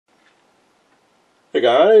Hey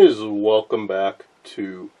guys, welcome back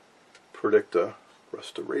to Predicta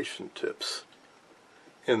Restoration Tips.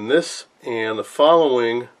 In this and the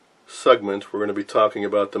following segment, we're going to be talking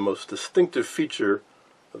about the most distinctive feature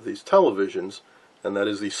of these televisions, and that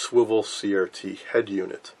is the swivel CRT head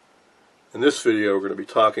unit. In this video, we're going to be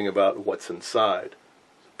talking about what's inside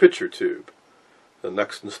the picture tube. The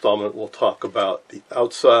next installment, we'll talk about the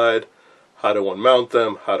outside, how to unmount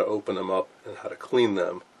them, how to open them up, and how to clean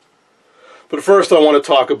them. But first I want to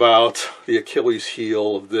talk about the Achilles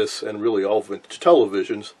heel of this and really all vintage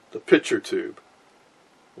televisions, the picture tube.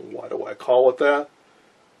 Why do I call it that?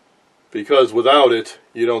 Because without it,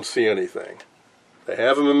 you don't see anything. They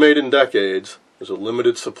haven't been made in decades, there's a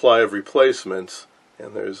limited supply of replacements,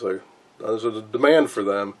 and there's a demand for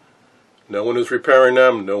them. No one is repairing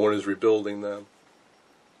them, no one is rebuilding them.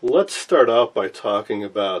 Let's start out by talking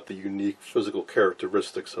about the unique physical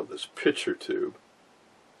characteristics of this picture tube.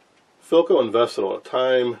 Philco invested a lot of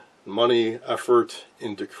time, money, effort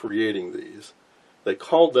into creating these. They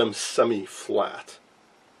called them semi-flat.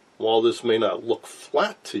 While this may not look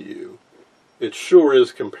flat to you, it sure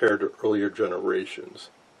is compared to earlier generations.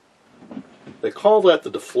 They call that the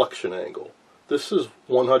deflection angle. This is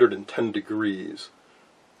 110 degrees.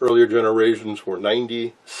 Earlier generations were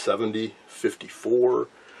 90, 70, 54.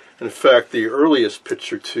 In fact, the earliest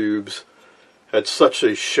picture tubes had such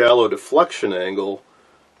a shallow deflection angle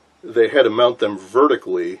they had to mount them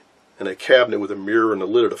vertically in a cabinet with a mirror and a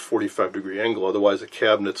lid at a 45-degree angle. Otherwise, the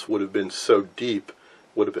cabinets would have been so deep,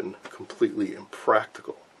 would have been completely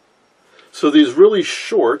impractical. So these really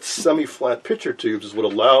short, semi-flat picture tubes is what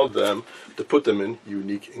allowed them to put them in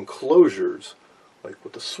unique enclosures, like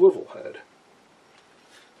with the swivel head.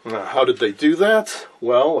 Now, how did they do that?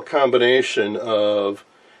 Well, a combination of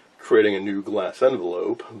creating a new glass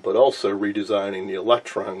envelope, but also redesigning the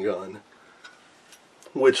electron gun,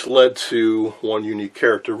 which led to one unique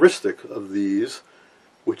characteristic of these,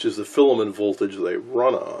 which is the filament voltage they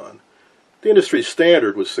run on. The industry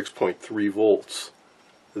standard was 6.3 volts.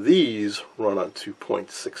 These run on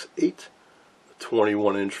 2.68. The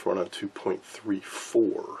 21-inch run on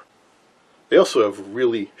 2.34. They also have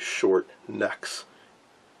really short necks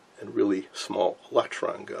and really small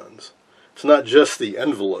electron guns. It's not just the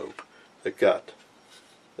envelope that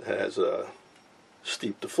has a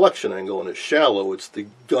steep deflection angle and is shallow, it's the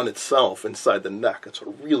gun itself inside the neck. It's a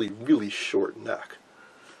really, really short neck.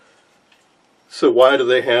 So why do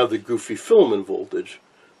they have the goofy filament voltage?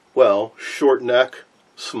 Well, short neck,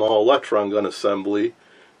 small electron gun assembly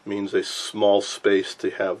means a small space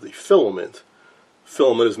to have the filament.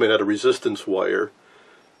 Filament is made out of resistance wire.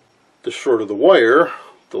 The shorter the wire,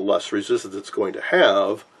 the less resistance it's going to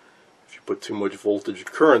have. If you put too much voltage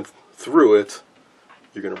current through it,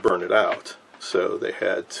 you're going to burn it out. So they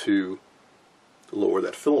had to lower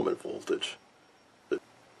that filament voltage.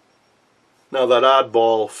 Now that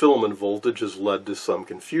oddball filament voltage has led to some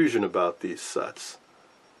confusion about these sets.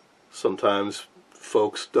 Sometimes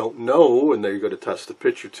folks don't know and they go to test the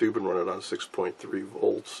picture tube and run it on 6.3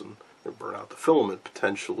 volts and they burn out the filament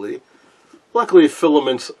potentially. Luckily,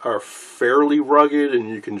 filaments are fairly rugged and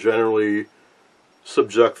you can generally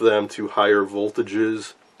subject them to higher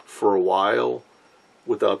voltages for a while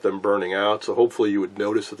without them burning out. So hopefully you would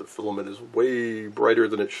notice that the filament is way brighter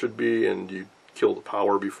than it should be and you kill the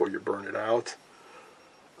power before you burn it out.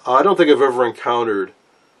 I don't think I've ever encountered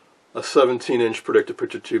a 17-inch Predicta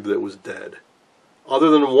picture tube that was dead, other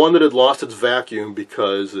than one that had lost its vacuum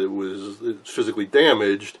because it was physically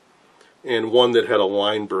damaged, and one that had a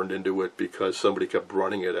line burned into it because somebody kept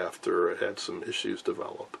running it after it had some issues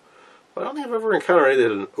develop. But I don't think I've ever encountered anything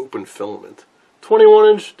that had an open filament.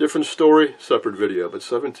 21-inch, different story, separate video, but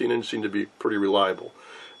 17-inch seem to be pretty reliable.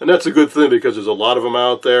 And that's a good thing because there's a lot of them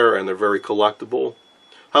out there and they're very collectible.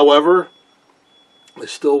 However, they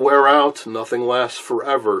still wear out, nothing lasts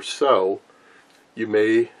forever, so you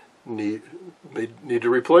may need to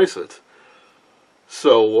replace it.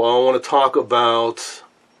 So I want to talk about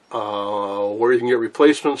where you can get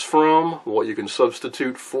replacements from, what you can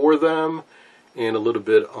substitute for them, and a little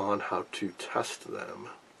bit on how to test them.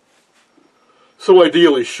 So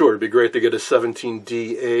ideally, sure, it'd be great to get a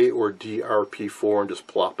 17DA or DRP4 and just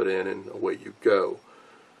plop it in and away you go.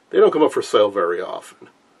 They don't come up for sale very often.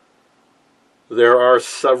 There are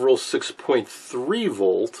several 6.3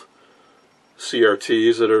 volt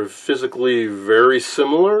CRTs that are physically very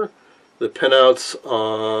similar. The pinouts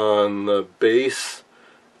on the base,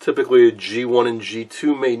 typically a G1 and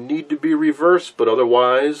G2, may need to be reversed, but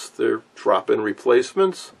otherwise they're drop-in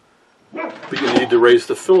replacements. But you need to raise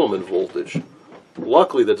the filament voltage.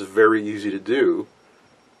 Luckily, that's very easy to do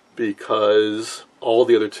because all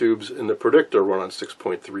the other tubes in the Predicta run on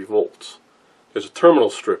 6.3 volts. There's a terminal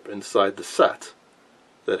strip inside the set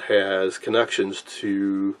that has connections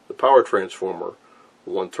to the power transformer.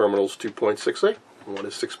 One terminal is 2.68, one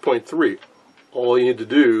is 6.3. All you need to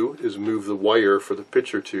do is move the wire for the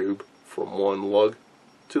picture tube from one lug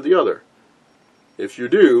to the other. If you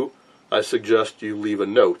do, I suggest you leave a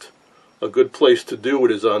note. A good place to do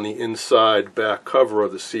it is on the inside back cover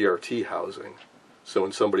of the CRT housing. So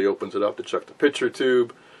when somebody opens it up to check the picture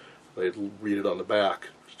tube, they read it on the back.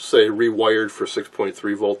 Say rewired for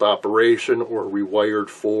 6.3 volt operation, or rewired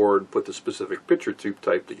for, and put the specific picture tube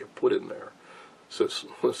type that you put in there. So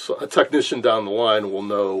a technician down the line will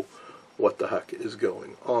know what the heck is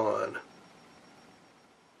going on.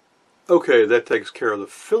 Okay, that takes care of the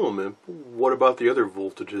filament. What about the other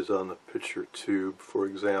voltages on the picture tube? For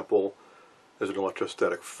example, there's an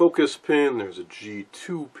electrostatic focus pin, there's a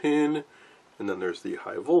G2 pin, and then there's the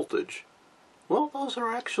high voltage. Well, those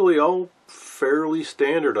are actually all fairly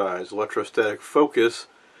standardized. Electrostatic focus,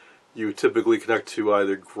 you typically connect to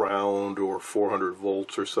either ground or 400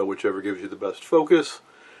 volts or so, whichever gives you the best focus.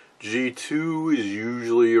 G2 is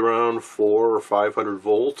usually around 400 or 500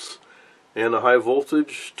 volts, and the high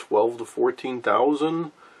voltage 12 to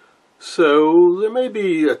 14,000. So there may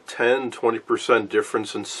be a 10-20%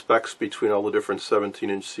 difference in specs between all the different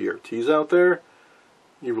 17-inch CRTs out there.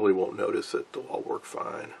 You really won't notice it. They'll all work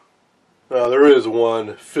fine. Now there is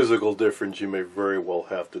one physical difference you may very well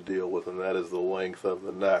have to deal with, and that is the length of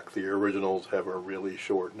the neck. The originals have a really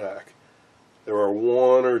short neck. There are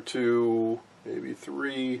one or two, maybe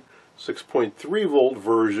three 6.3 volt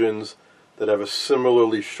versions that have a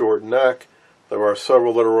similarly short neck. There are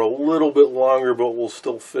several that are a little bit longer but will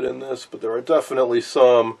still fit in this, but there are definitely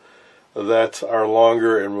some that are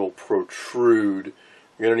longer and will protrude.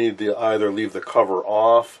 You're going to need to either leave the cover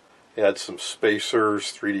off, add some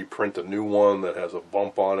spacers, 3D print a new one that has a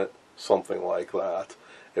bump on it, something like that.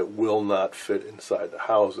 It will not fit inside the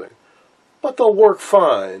housing. But they'll work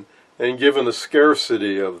fine, and given the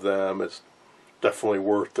scarcity of them, it's definitely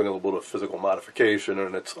worth doing a little bit of physical modification,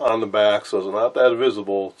 and it's on the back, so it's not that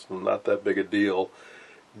visible, it's not that big a deal.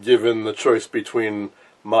 Given the choice between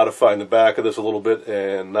modifying the back of this a little bit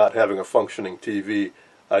and not having a functioning TV,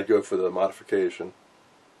 I'd go for the modification.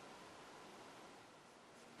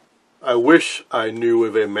 I wish I knew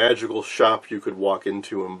of a magical shop you could walk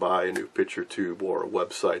into and buy a new picture tube, or a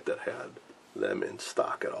website that had them in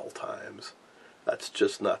stock at all times. That's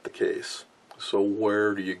just not the case. So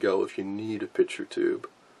where do you go if you need a picture tube?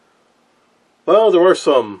 Well, there are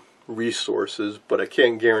some resources, but I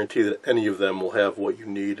can't guarantee that any of them will have what you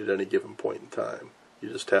need at any given point in time. You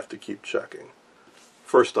just have to keep checking.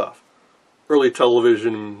 First off, Early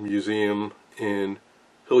Television Museum in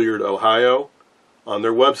Hilliard, Ohio. On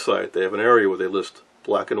their website, they have an area where they list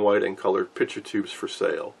black and white and colored picture tubes for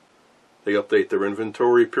sale. They update their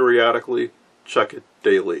inventory periodically. Check it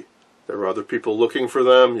daily. There are other people looking for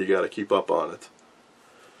them. You got to keep up on it.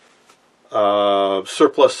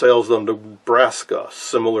 Surplus Sales of Nebraska,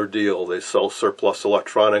 similar deal. They sell surplus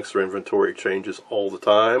electronics. Their inventory changes all the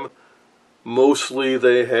time. Mostly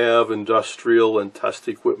they have industrial and test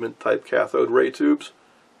equipment type cathode ray tubes.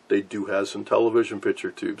 They do have some television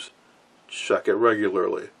picture tubes. Check it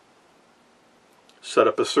regularly. Set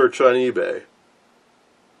up a search on eBay.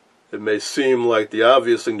 It may seem like the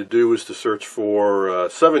obvious thing to do is to search for a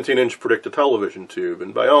 17-inch Predicta television tube,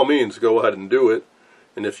 and by all means go ahead and do it.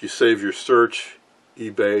 And if you save your search,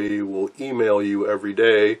 eBay will email you every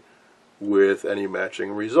day with any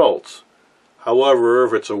matching results. However,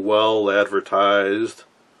 if it's a well-advertised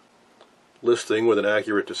listing with an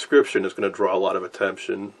accurate description, it's going to draw a lot of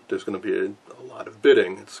attention. There's going to be a lot of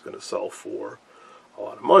bidding. It's going to sell for a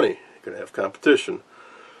lot of money. You're going to have competition.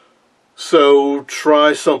 So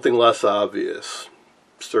try something less obvious.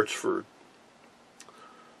 Search for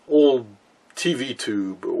old TV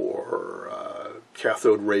tube or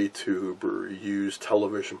cathode ray tube or used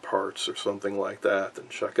television parts or something like that, and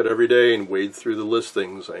check it every day and wade through the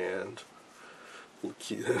listings and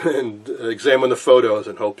examine the photos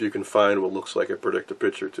and hope you can find what looks like a Predicta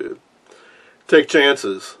picture tube. Take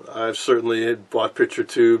chances. I've certainly bought picture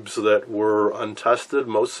tubes that were untested.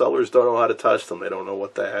 Most sellers don't know how to test them. They don't know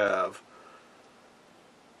what they have.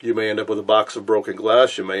 You may end up with a box of broken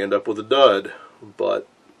glass. You may end up with a dud, but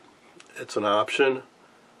it's an option.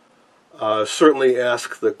 Certainly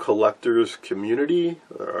ask the collectors community.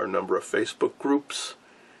 There are a number of Facebook groups.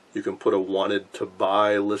 You can put a wanted to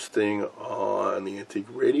buy listing on the Antique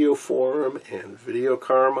Radio Forum and Video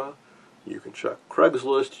Karma. You can check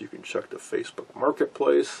Craigslist. You can check the Facebook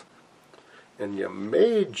Marketplace. And you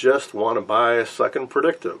may just want to buy a second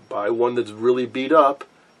Predicta. Buy one that's really beat up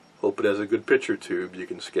Hope it has a good picture tube you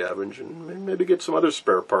can scavenge and maybe get some other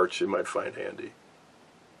spare parts you might find handy.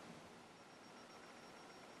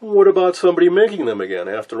 What about somebody making them again?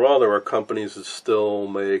 After all, there are companies that still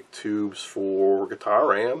make tubes for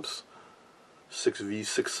guitar amps,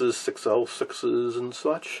 6V6s, 6L6s, and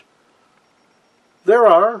such. There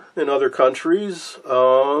are in other countries.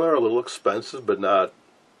 They're a little expensive, but not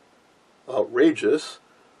outrageous.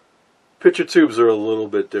 Picture tubes are a little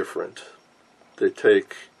bit different. They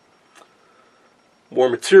take more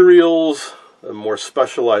materials and more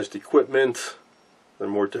specialized equipment. They're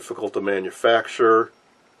more difficult to manufacture.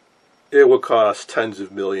 It would cost tens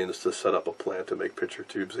of millions to set up a plant to make picture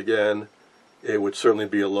tubes again. It would certainly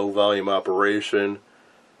be a low volume operation.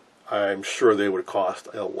 I'm sure they would cost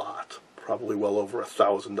a lot. Probably well over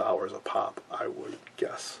 $1,000 a pop, I would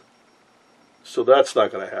guess. So that's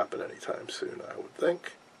not going to happen anytime soon, I would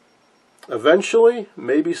think. Eventually,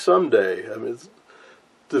 maybe someday. I mean,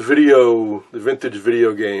 the vintage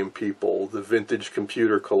video game people, the vintage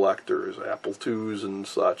computer collectors, Apple IIs and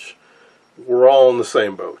such, we're all in the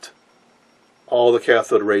same boat. All the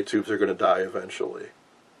cathode ray tubes are going to die eventually.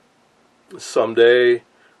 Someday,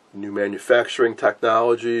 new manufacturing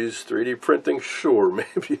technologies, 3D printing, sure,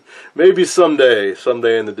 maybe someday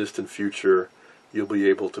in the distant future, you'll be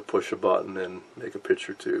able to push a button and make a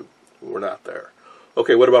picture tube. We're not there.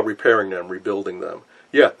 Okay, what about repairing them, rebuilding them?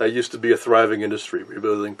 Yeah, that used to be a thriving industry,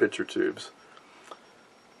 rebuilding picture tubes.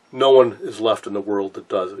 No one is left in the world that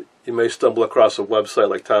does it. You may stumble across a website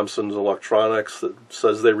like Thompson's Electronics that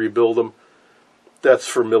says they rebuild them. That's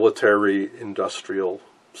for military, industrial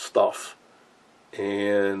stuff.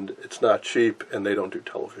 And it's not cheap, and they don't do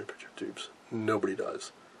television picture tubes. Nobody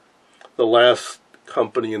does. The last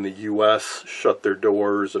company in the U.S. shut their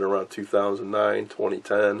doors in around 2009,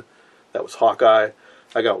 2010. That was Hawkeye.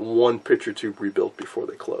 I got one picture tube rebuilt before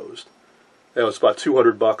they closed. That was about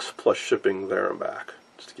 $200 plus shipping there and back,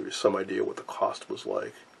 just to give you some idea what the cost was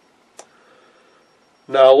like.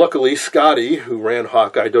 Now, luckily, Scotty, who ran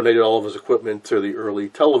Hawkeye, donated all of his equipment to the Early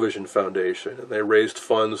Television Foundation, and they raised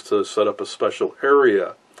funds to set up a special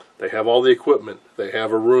area. They have all the equipment. They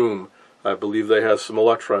have a room. I believe they have some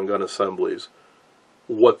electron gun assemblies.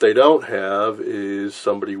 What they don't have is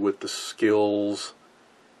somebody with the skills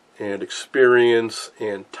and experience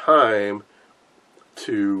and time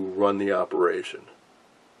to run the operation.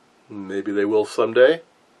 Maybe they will someday,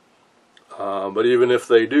 but even if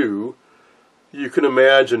they do, you can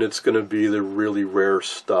imagine it's going to be the really rare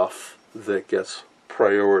stuff that gets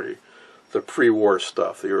priority. The pre-war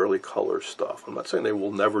stuff, the early color stuff. I'm not saying they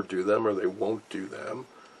will never do them or they won't do them,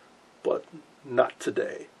 but not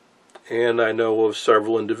today. And I know of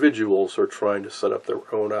several individuals who are trying to set up their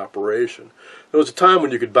own operation. There was a time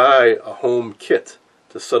when you could buy a home kit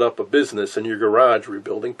to set up a business in your garage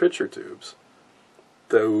rebuilding picture tubes.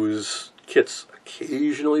 Those kits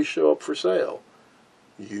occasionally show up for sale.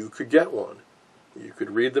 You could get one. You could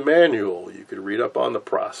read the manual. You could read up on the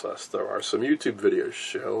process. There are some YouTube videos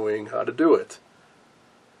showing how to do it.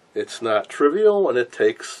 It's not trivial, and it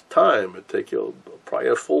takes time. It takes you probably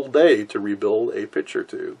a full day to rebuild a picture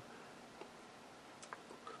tube.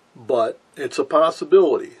 But it's a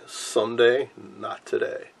possibility. Someday, not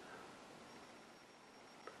today.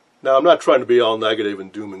 Now, I'm not trying to be all negative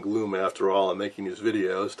and doom and gloom. After all, I'm making these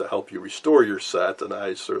videos to help you restore your set, and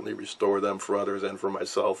I certainly restore them for others and for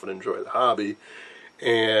myself and enjoy the hobby.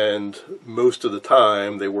 And most of the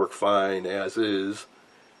time, they work fine as is,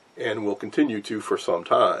 and will continue to for some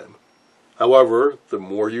time. However, the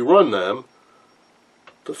more you run them,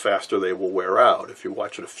 the faster they will wear out. If you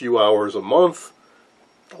watch it a few hours a month,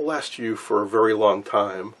 they'll last you for a very long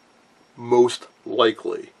time, most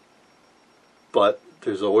likely. But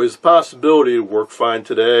there's always the possibility to work fine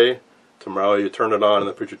today. Tomorrow you turn it on and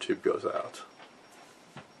the picture tube goes out.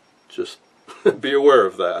 Just be aware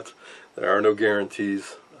of that. There are no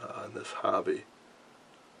guarantees in this hobby.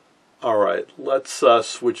 Alright, let's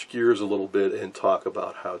switch gears a little bit and talk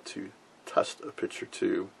about how to test a picture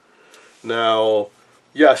tube. Now,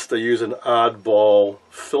 yes, they use an oddball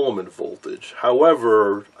filament voltage.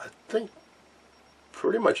 However, I think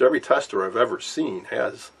pretty much every tester I've ever seen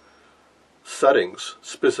has settings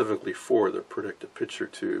specifically for the Predicta picture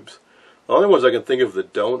tubes. The only ones I can think of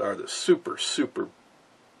that don't are the super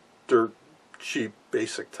dirt cheap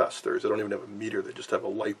basic testers. They don't even have a meter, they just have a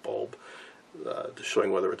light bulb to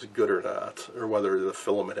showing whether it's good or not, or whether the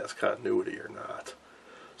filament has continuity or not.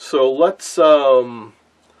 So let's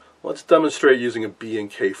demonstrate using a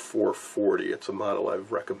B&K 440. It's a model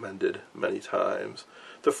I've recommended many times.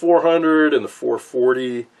 The 400 and the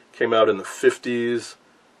 440 came out in the 50s.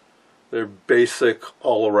 They're basic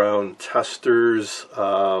all-around testers,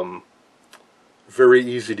 Very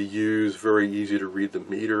easy to use, very easy to read the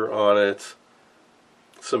meter on it.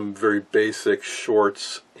 Some very basic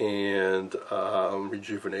shorts and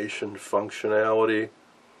rejuvenation functionality,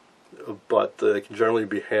 but they can generally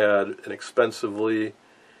be had inexpensively,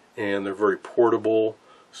 and they're very portable.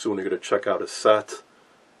 So when you're going to check out a set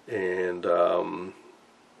and the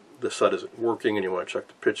set isn't working and you want to check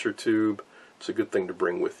the picture tube, it's a good thing to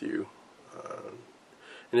bring with you.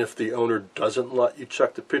 And if the owner doesn't let you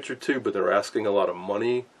check the picture tube but they're asking a lot of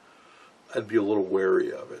money, I'd be a little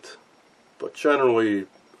wary of it. But generally,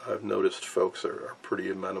 I've noticed folks are pretty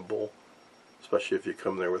amenable, especially if you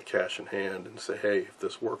come there with cash in hand and say, hey, if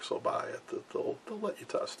this works, I'll buy it. They'll let you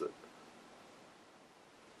test it.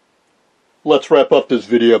 Let's wrap up this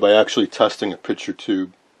video by actually testing a picture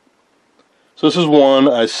tube. So this is one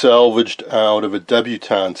I salvaged out of a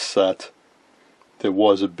debutante set that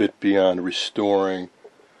was a bit beyond restoring.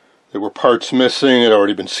 There were parts missing. It had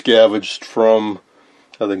already been scavenged from.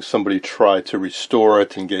 I think somebody tried to restore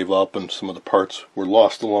it and gave up, and some of the parts were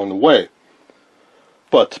lost along the way.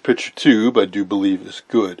 But the picture tube, I do believe, is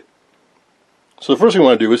good. So the first thing we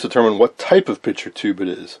want to do is determine what type of picture tube it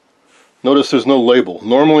is. Notice there's no label.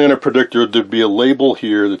 Normally in a Predicta, there'd be a label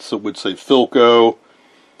here that would say Philco,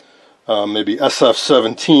 maybe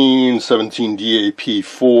SF17,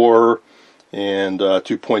 17DAP4, and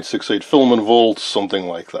 2.68 filament volts, something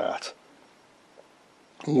like that.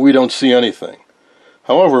 We don't see anything.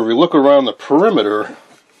 However, if we look around the perimeter,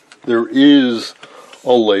 there is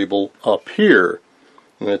a label up here.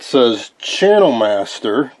 And it says Channel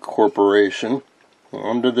Master Corporation.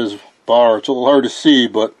 Under this bar, it's a little hard to see,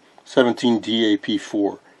 but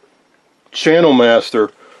 17DAP4. Channel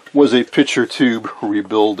Master was a picture tube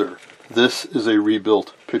rebuilder. This is a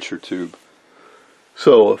rebuilt picture tube.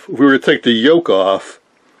 So if we were to take the yoke off,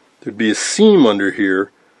 there'd be a seam under here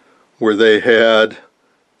where they had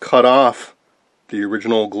cut off the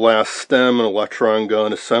original glass stem and electron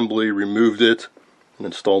gun assembly, removed it, and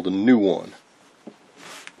installed a new one.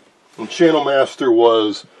 And Channel Master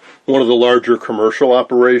was one of the larger commercial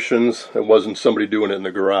operations. It wasn't somebody doing it in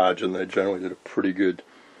the garage, and they generally did a pretty good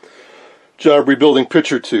job rebuilding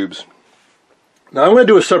picture tubes. Now I'm going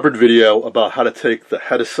to do a separate video about how to take the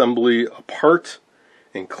head assembly apart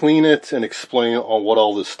and clean it and explain what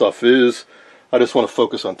all this stuff is. I just want to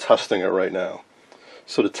focus on testing it right now.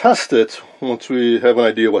 So to test it, once we have an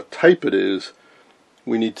idea what type it is,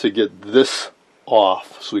 we need to get this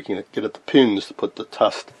off so we can get at the pins to put the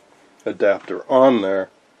test adapter on there.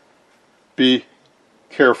 Be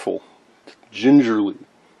careful. Gingerly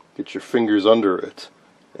get your fingers under it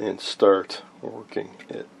and start working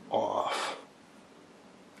it off.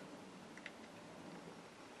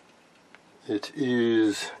 It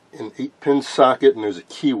is an 8-pin socket and there's a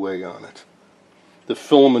keyway on it. The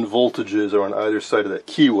filament voltages are on either side of that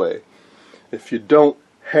keyway. If you don't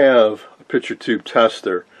have a picture tube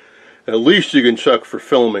tester, at least you can check for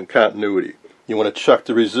filament continuity. You want to check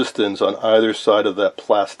the resistance on either side of that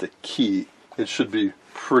plastic key. It should be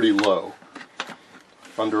pretty low.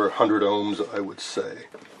 Under 100 ohms, I would say.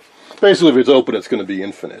 Basically, if it's open, it's going to be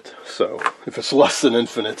infinite. So if it's less than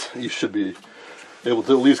infinite, you should be able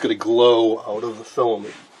to at least get a glow out of the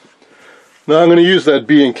filament. Now I'm going to use that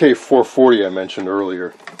B&K 440 I mentioned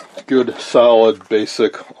earlier. Good, solid,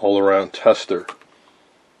 basic, all-around tester.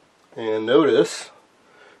 And notice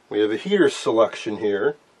we have a heater selection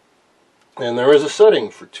here. And there is a setting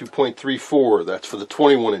for 2.34. That's for the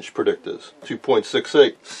 21-inch Predictas.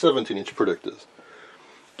 2.68, 17-inch Predictas.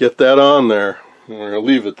 Get that on there. We're going to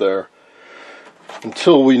leave it there.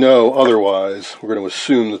 Until we know otherwise, we're going to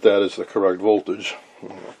assume that that is the correct voltage. I'm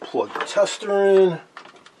going to plug the tester in.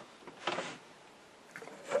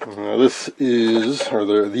 Now this is,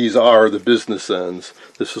 or these are the business ends.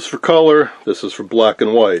 This is for color, this is for black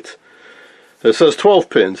and white. It says 12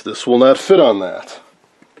 pins. This will not fit on that.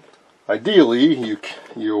 Ideally,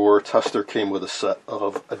 your tester came with a set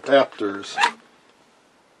of adapters.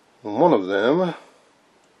 And one of them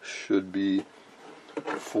should be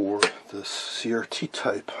for this CRT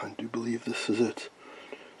type. I do believe this is it.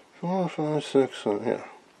 4, 5, 6, yeah.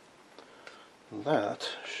 And that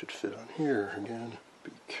should fit on here again. Be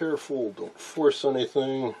careful, don't force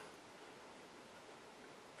anything.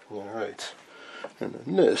 Alright. And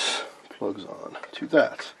then this plugs on to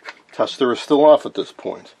that. Tester is still off at this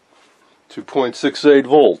point. 2.68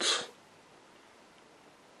 volts.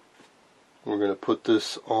 We're going to put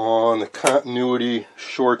this on the continuity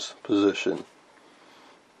shorts position.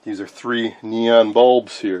 These are 3 neon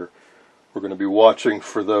bulbs here. We're going to be watching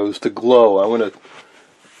for those to glow. I'm going to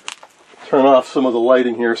turn off some of the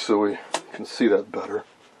lighting here so we can see that better.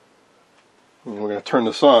 And we're going to turn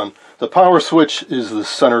this on. The power switch is the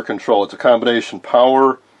center control. It's a combination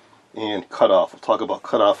power and cutoff. We'll talk about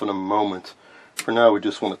cutoff in a moment. For now, we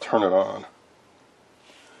just want to turn it on.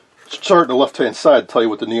 This chart on the left-hand side tell you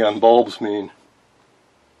what the neon bulbs mean.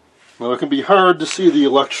 Now, it can be hard to see the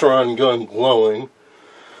electron gun glowing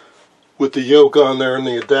with the yoke on there and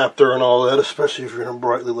the adapter and all that, especially if you're in a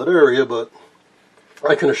brightly lit area, but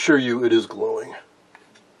I can assure you it is glowing.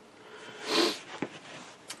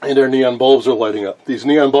 And our neon bulbs are lighting up. These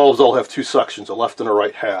neon bulbs all have two sections, a left and a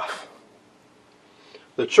right half.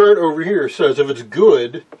 The chart over here says if it's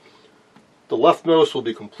good, the leftmost will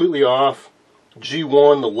be completely off.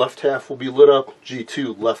 G1, the left half will be lit up.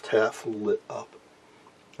 G2, left half lit up.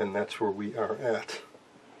 And that's where we are at.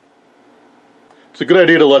 It's a good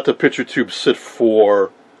idea to let the picture tube sit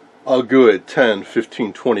for a good 10,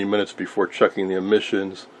 15, 20 minutes before checking the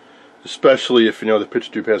emissions, especially if you know the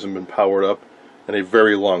picture tube hasn't been powered up in a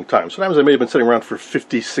very long time. Sometimes they may have been sitting around for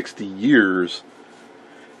 50, 60 years.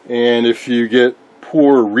 And if you get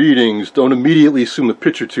poor readings, don't immediately assume the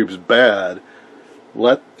picture tube's bad.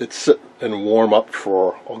 Let it sit and warm up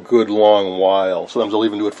for a good long while. Sometimes I'll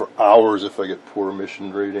even do it for hours if I get poor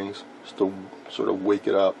emission readings, just to sort of wake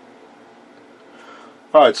it up.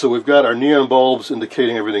 Alright, so we've got our neon bulbs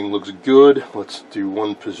indicating everything looks good. Let's do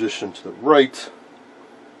one position to the right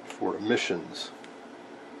for emissions.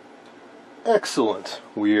 Excellent.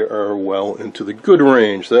 We are well into the good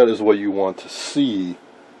range. That is what you want to see.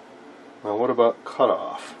 Now what about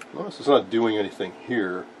cutoff? Notice it's not doing anything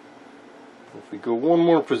here. If we go one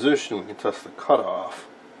more position, we can test the cutoff.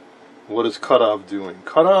 What is cutoff doing?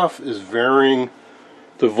 Cutoff is varying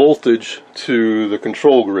the voltage to the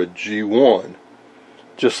control grid, G1.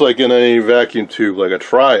 Just like in a vacuum tube, like a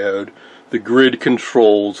triode, the grid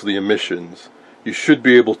controls the emissions. You should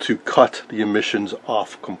be able to cut the emissions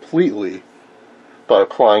off completely by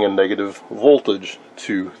applying a negative voltage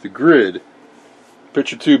to the grid.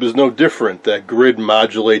 Picture tube is no different. That grid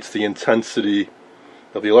modulates the intensity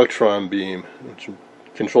of the electron beam, which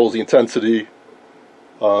controls the intensity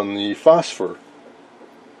on the phosphor.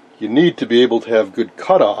 You need to be able to have good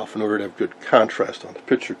cutoff in order to have good contrast on the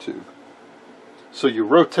picture tube. So you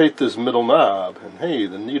rotate this middle knob, and hey,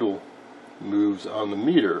 the needle moves on the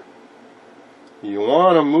meter. You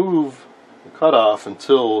want to move the cutoff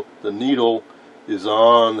until the needle is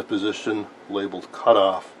on the position labeled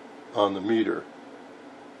cutoff on the meter.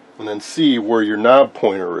 And then see where your knob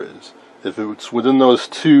pointer is. If it's within those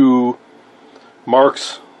two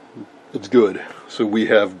marks, it's good. So we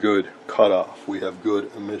have good cutoff. We have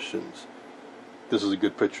good emissions. This is a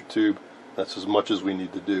good picture tube. That's as much as we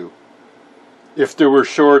need to do. If there were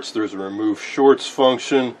shorts, there's a remove shorts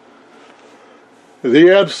function.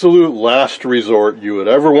 The absolute last resort you would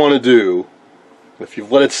ever want to do, if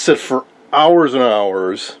you've let it sit for hours and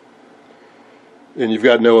hours and you've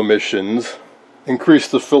got no emissions, increase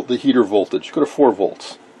the heater voltage. Go to 4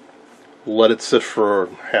 volts. Let it sit for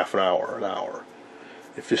half an hour, an hour.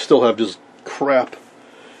 If you still have just crap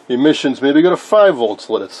emissions, maybe go to 5 volts,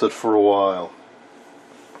 let it sit for a while.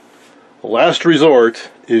 The last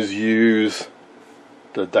resort is use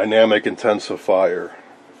the dynamic intensifier.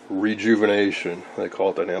 Rejuvenation, they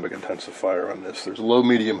call it dynamic intensifier on this. There's low,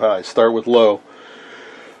 medium, high. Start with low.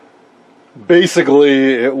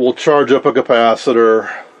 Basically, it will charge up a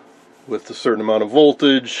capacitor with a certain amount of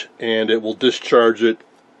voltage, and it will discharge it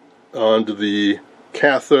onto the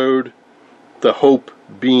cathode, the hope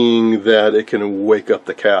being that it can wake up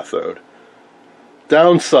the cathode.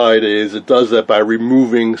 Downside is it does that by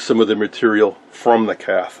removing some of the material from the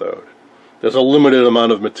cathode. There's a limited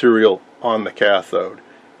amount of material on the cathode.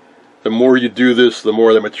 The more you do this, the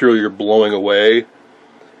more the material you're blowing away.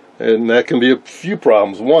 And that can be a few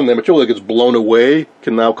problems. One, the material that gets blown away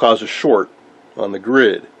can now cause a short on the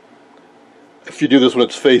grid. If you do this when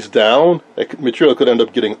it's face down, that material could end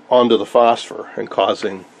up getting onto the phosphor and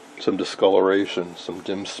causing some discoloration, some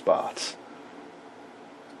dim spots.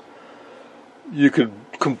 You could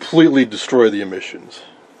completely destroy the emissions.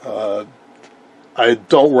 I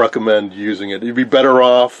don't recommend using it. You'd be better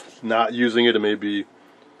off not using it and maybe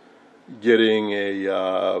getting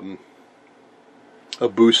a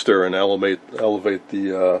booster and elevate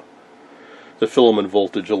the filament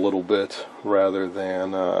voltage a little bit rather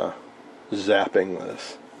than zapping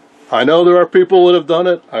this. I know there are people that have done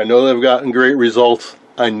it. I know they've gotten great results.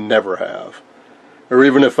 I never have. Or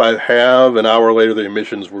even if I have, an hour later the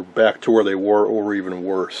emissions were back to where they were or even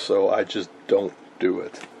worse. So I just don't do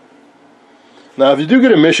it. Now if you do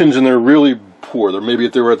get emissions and they're really poor, maybe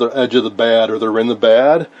they're at the edge of the bad or they're in the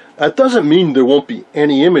bad, that doesn't mean there won't be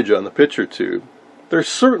any image on the picture tube. There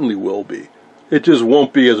certainly will be. It just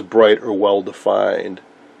won't be as bright or well defined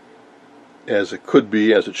as it could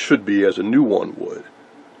be, as it should be, as a new one would.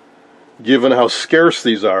 Given how scarce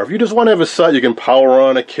these are, if you just want to have a set you can power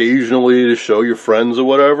on occasionally to show your friends or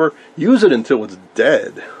whatever, use it until it's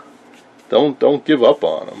dead. Don't give up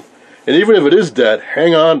on them. And even if it is dead,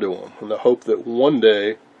 hang on to them in the hope that one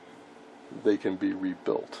day they can be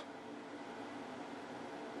rebuilt.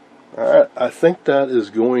 Alright, I think that is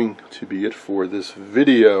going to be it for this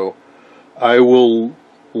video. I will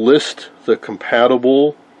list the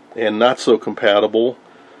compatible and not so compatible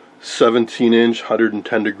 17-inch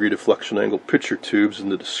 110-degree deflection angle picture tubes in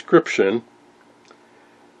the description,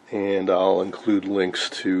 and I'll include links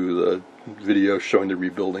to the video showing the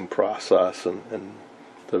rebuilding process and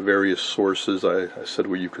the various sources I said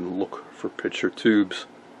where you can look for picture tubes.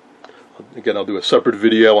 Again, I'll do a separate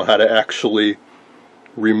video on how to actually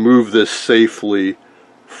remove this safely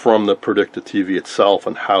from the Predicta TV itself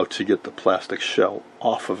and how to get the plastic shell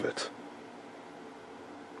off of it.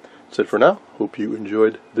 That's it for now. Hope you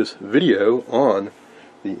enjoyed this video on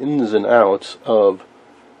the ins and outs of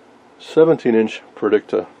 17-inch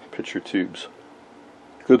Predicta picture tubes.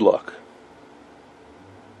 Good luck.